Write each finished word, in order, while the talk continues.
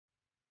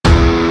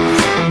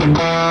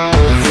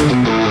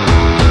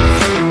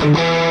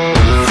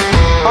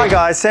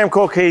guys, Sam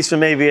Korkees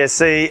from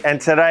EVSE, and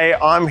today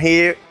I'm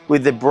here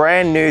with the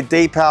brand new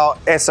Deepal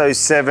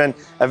S07,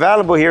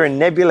 available here in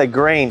Nebula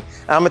Green.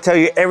 And I'm gonna tell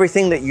you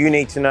everything that you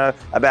need to know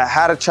about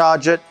how to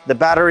charge it, the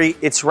battery,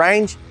 its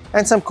range,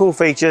 and some cool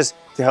features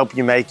to help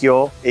you make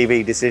your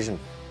EV decision.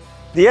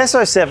 The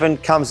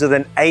S07 comes with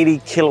an 80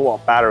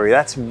 kilowatt battery.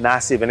 That's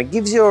massive, and it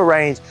gives you a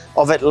range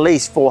of at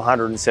least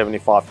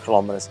 475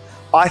 kilometers.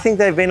 I think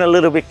they've been a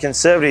little bit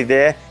conservative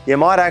there. You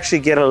might actually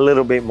get a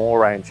little bit more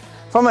range.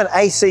 From an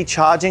AC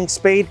charging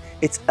speed,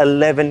 it's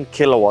 11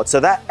 kilowatts. So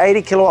that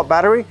 80 kilowatt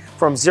battery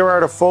from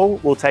 0 to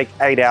full will take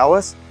 8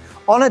 hours.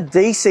 On a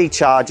DC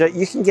charger,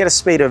 you can get a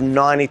speed of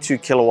 92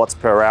 kilowatts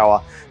per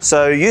hour.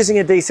 So using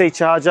a DC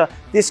charger,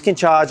 this can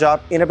charge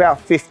up in about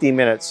 50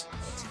 minutes.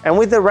 And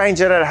with the range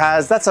that it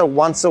has, that's a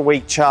once a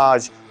week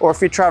charge, or if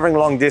you're traveling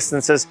long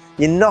distances,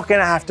 you're not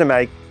gonna have to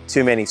make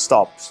too many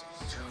stops.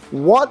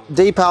 What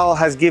Deepal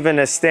has given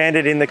as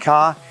standard in the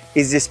car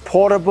is this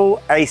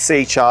portable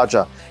AC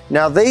charger.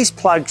 Now these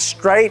plug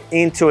straight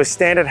into a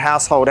standard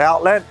household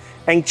outlet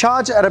and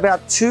charge at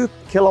about 2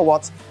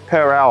 kilowatts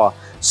per hour.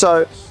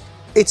 So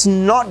it's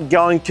not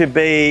going to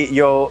be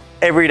your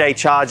everyday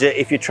charger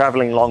if you're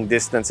traveling long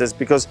distances,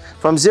 because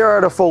from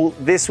 0 to full,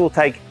 this will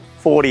take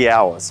 40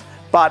 hours.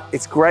 But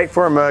it's great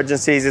for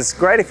emergencies. It's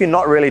great if you're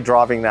not really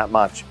driving that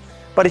much.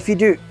 But if you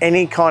do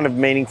any kind of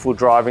meaningful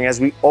driving, as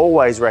we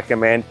always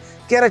recommend,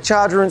 get a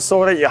charger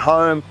installed at your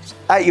home,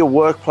 at your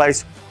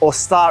workplace, or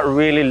start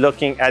really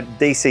looking at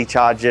DC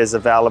chargers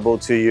available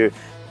to you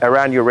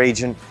around your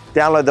region.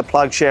 Download the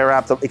PlugShare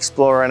app, the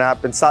Explorer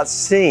app, and start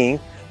seeing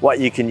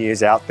what you can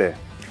use out there.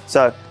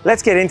 So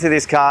let's get into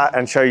this car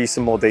and show you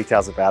some more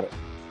details about it.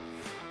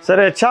 So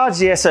to charge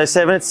the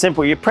S07, it's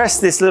simple. You press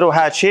this little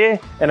hatch here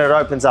and it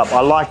opens up.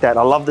 I like that.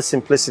 I love the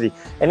simplicity.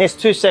 And there's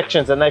two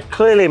sections and they've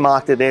clearly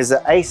marked it. There's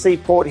an AC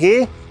port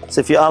here. So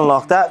if you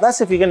unlock that,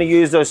 that's if you're going to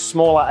use those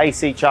smaller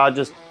AC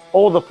chargers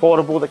or the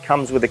portable that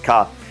comes with the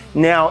car.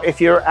 Now, if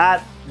you're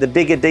at the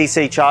bigger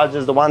DC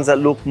chargers, the ones that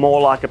look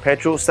more like a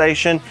petrol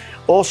station,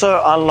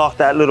 also unlock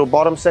that little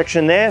bottom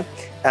section there,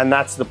 and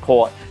that's the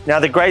port.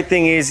 Now, the great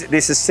thing is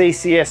this is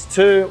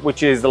CCS2,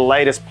 which is the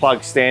latest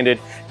plug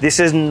standard. This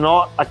is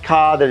not a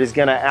car that is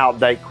gonna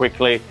outdate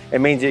quickly.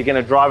 It means you're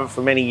gonna drive it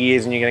for many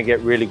years and you're gonna get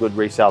really good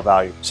resale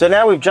value. So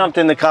now we've jumped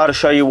in the car to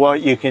show you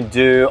what you can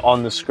do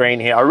on the screen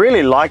here. I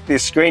really like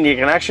this screen. You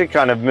can actually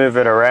kind of move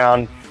it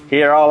around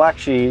here. I'll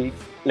actually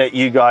let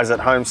you guys at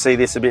home see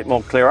this a bit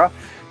more clearer.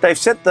 They've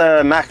set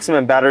the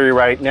maximum battery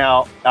rate.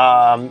 Now,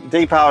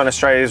 Deepal in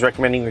Australia is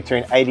recommending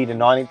between 80 to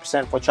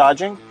 90% for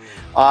charging.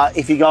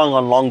 If you're going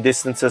on long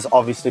distances,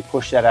 obviously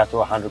push that out to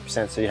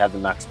 100% so you have the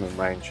maximum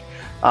range.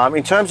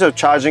 In terms of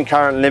charging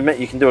current limit,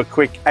 you can do a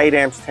quick 8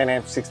 amps, 10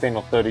 amps, 16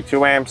 or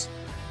 32 amps.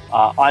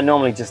 I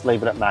normally just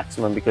leave it at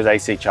maximum because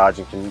AC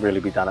charging can really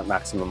be done at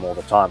maximum all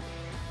the time.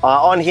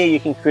 On here, you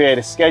can create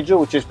a schedule,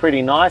 which is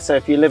pretty nice. So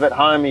if you live at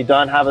home, you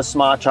don't have a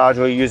smart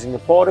charger or you're using the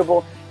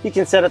portable, you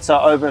can set it so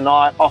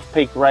overnight,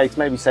 off-peak rates,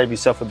 maybe save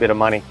yourself a bit of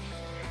money.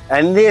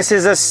 And this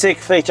is a sick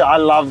feature. I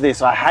love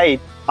this. I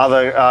hate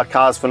other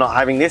cars for not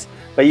having this,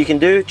 but you can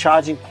do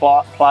charging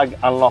plug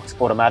unlocks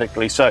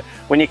automatically. So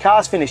when your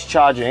car's finished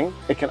charging,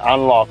 it can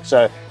unlock.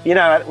 So, you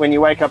know, when you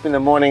wake up in the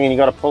morning and you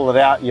got to pull it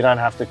out, you don't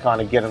have to kind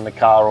of get in the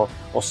car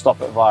or stop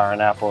it via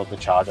an app or the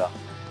charger.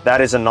 That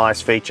is a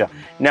nice feature.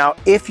 Now,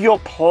 if you're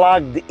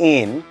plugged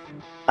in,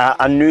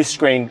 a new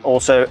screen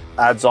also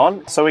adds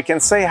on. So we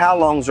can see how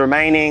long's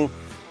remaining,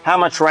 how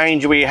much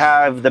range we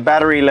have, the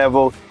battery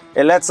level.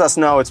 It lets us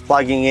know it's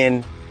plugging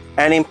in.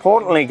 And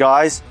importantly,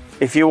 guys,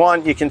 if you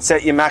want, you can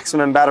set your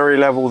maximum battery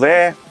level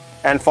there.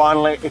 And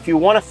finally, if you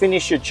want to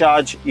finish your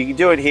charge, you can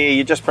do it here.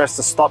 You just press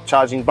the stop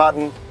charging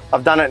button.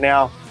 I've done it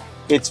now.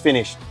 It's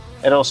finished.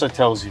 It also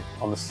tells you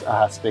on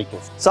the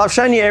speakers. So I've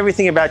shown you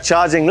everything about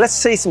charging. Let's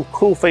see some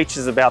cool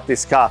features about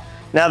this car.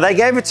 Now, they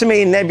gave it to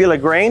me in Nebula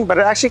Green, but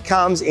it actually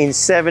comes in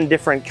 7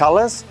 different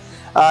colors.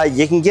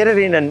 You can get it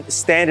in a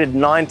standard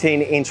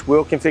 19-inch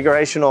wheel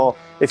configuration, or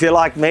if you're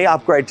like me,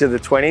 upgrade to the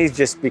 20s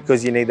just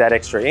because you need that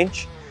extra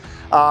inch.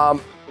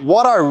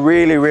 What I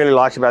really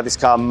like about this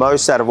car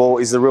most out of all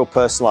is the real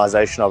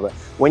personalization of it.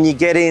 When you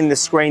get in, the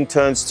screen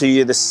turns to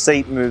you, the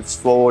seat moves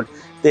forward.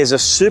 There's a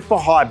super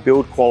high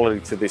build quality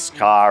to this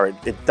car.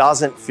 It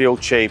doesn't feel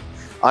cheap.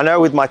 I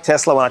know with my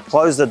Tesla, when I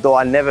close the door,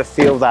 I never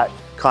feel that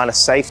kind of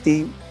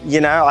safety,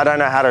 you know, I don't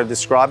know how to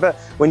describe it.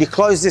 When you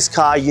close this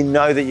car, you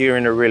know that you're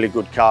in a really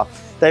good car.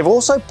 They've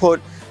also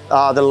put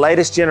the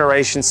latest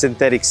generation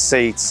synthetic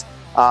seats.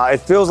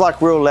 It feels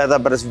like real leather,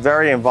 but it's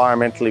very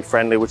environmentally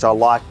friendly, which I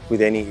like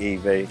with any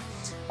EV.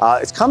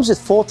 It comes with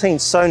 14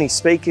 Sony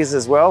speakers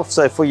as well.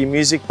 So for your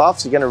music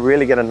buffs, you're gonna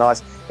really get a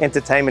nice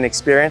entertainment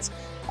experience.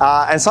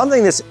 And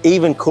something that's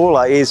even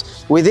cooler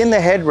is within the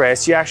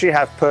headrest, you actually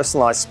have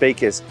personalized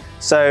speakers.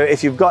 So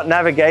if you've got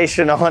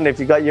navigation on, if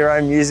you've got your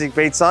own music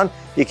beats on,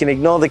 you can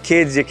ignore the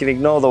kids, you can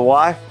ignore the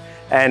wife,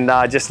 and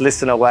just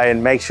listen away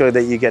and make sure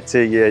that you get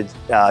to your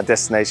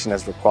destination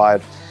as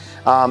required.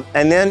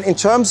 And then in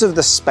terms of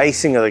the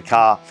spacing of the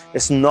car,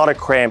 it's not a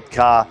cramped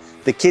car.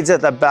 The kids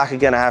at the back are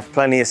going to have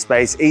plenty of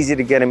space, easy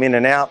to get them in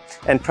and out,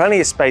 and plenty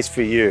of space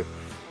for you.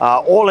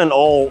 All in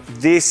all,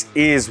 this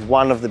is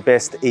one of the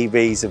best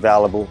EVs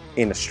available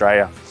in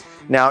Australia.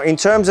 Now, in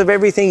terms of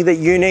everything that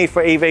you need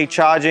for EV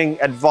charging,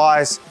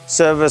 advice,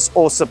 service,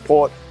 or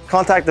support,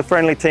 contact the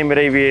friendly team at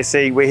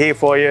EVSE. We're here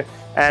for you.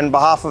 And on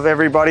behalf of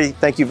everybody,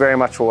 thank you very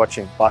much for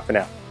watching. Bye for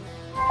now.